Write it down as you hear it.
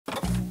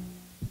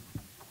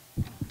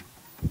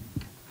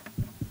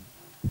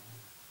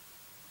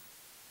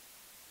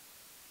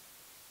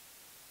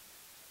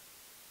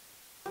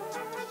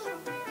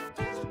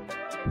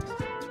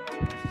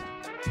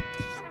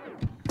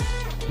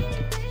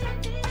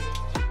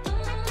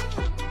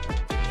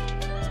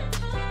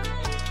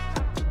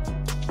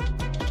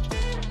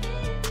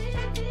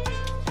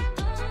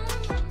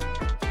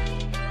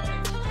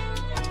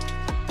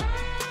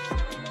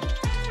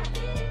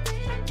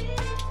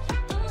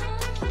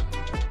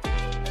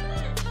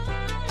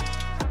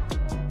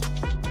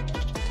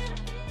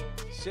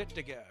set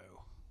to go.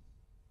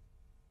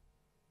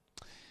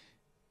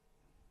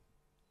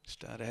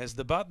 Starter has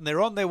the button.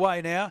 They're on their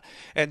way now.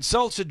 And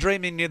Salsa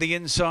Dreaming near the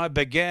inside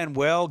began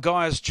well.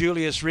 Gaius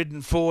Julius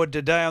ridden forward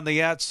today on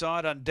the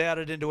outside,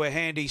 undoubted into a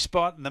handy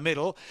spot in the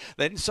middle.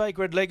 Then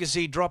Sacred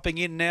Legacy dropping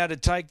in now to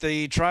take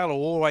the trail, or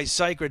Always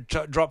Sacred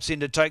drops in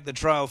to take the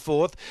trail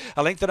fourth.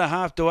 A length and a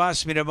half to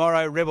Ask Me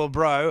Tomorrow, Rebel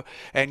Bro,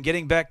 and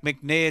getting back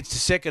McNair to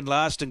second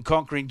last and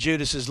Conquering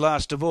Judas is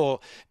last of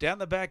all. Down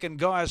the back and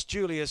Gaius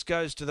Julius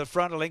goes to the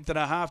front, a length and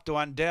a half to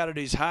Undoubted,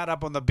 who's hard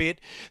up on the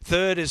bit.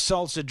 Third is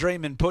Salsa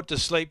Dreamin' put to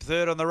sleep.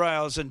 Third on the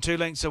rails, and 2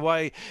 lengths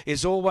away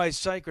is Always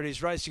Sacred,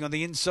 who's racing on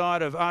the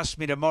inside of Ask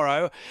Me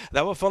Tomorrow.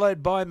 They were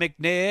followed by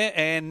McNair,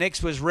 and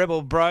next was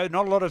Rebel Bro.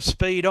 Not a lot of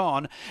speed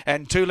on,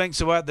 and 2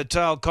 lengths away at the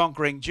tail,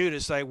 Conquering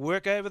Judas. They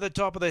work over the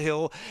top of the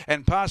hill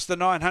and past the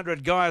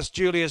 900. Gaius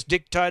Julius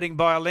dictating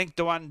by a length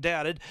to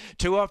Undoubted.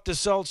 2 off to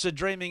Salsa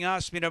Dreaming,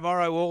 Ask Me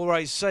Tomorrow,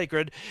 Always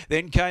Sacred.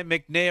 Then came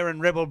McNair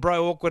and Rebel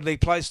Bro, awkwardly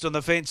placed on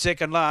the fence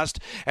second last,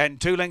 and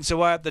 2 lengths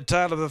away at the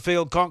tail of the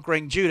field,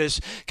 Conquering Judas.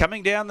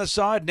 Coming down the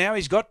side now,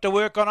 he's got to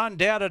work on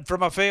Undoubted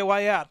from a fair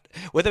way out.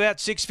 With about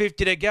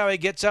 6.50 to go, he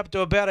gets up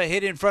to about a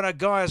head in front of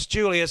Gaius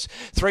Julius.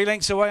 3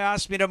 lengths away,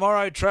 Ask Me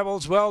Tomorrow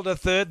travels well to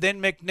third.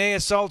 Then McNair,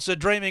 Salsa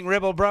Dreaming,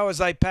 Rebel Bro as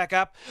they pack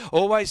up.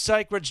 Always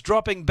Sacred's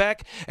dropping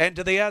back, and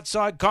to the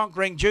outside,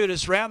 Conquering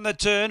Judas. Round the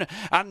turn,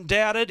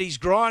 Undoubted. He's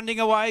grinding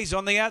away. He's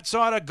on the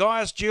outside of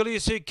Gaius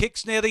Julius, who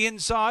kicks near the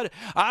inside.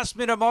 Ask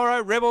Me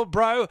Tomorrow, Rebel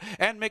Bro,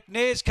 and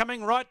McNair's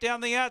coming right down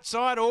the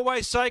outside.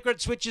 Always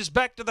Sacred switches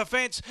back to the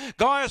fence.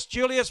 Gaius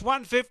Julius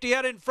 150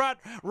 out in front.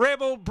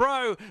 Rebel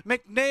Bro,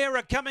 McNair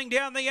are coming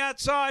down the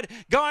outside.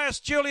 Gaius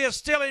Julius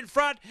still in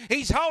front.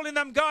 He's holding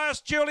them, Gaius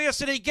Julius,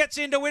 and he gets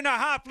in to win a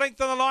half length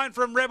on the line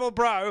from Rebel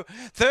Bro.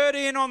 Third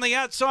in on the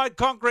outside,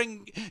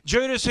 Conquering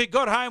Judas, who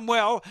got home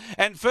well.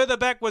 And further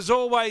back was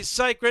Always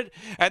Sacred.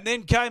 And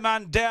then came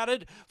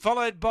Undoubted,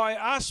 followed by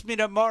Ask Me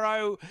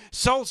Tomorrow,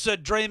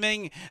 Salsa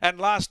Dreaming, and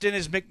last in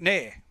is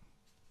McNair.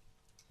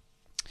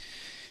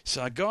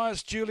 So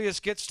Gaius Julius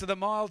gets to the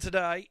mile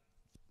today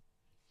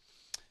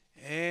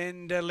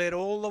and led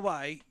all the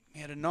way. He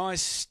had a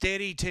nice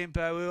steady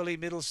tempo early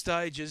middle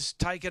stages,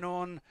 taken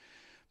on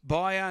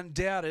by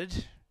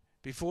Undoubted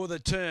before the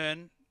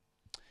turn,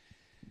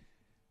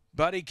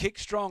 but he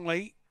kicked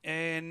strongly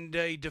and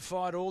he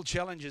defied all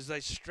challenges. They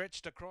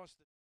stretched across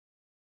the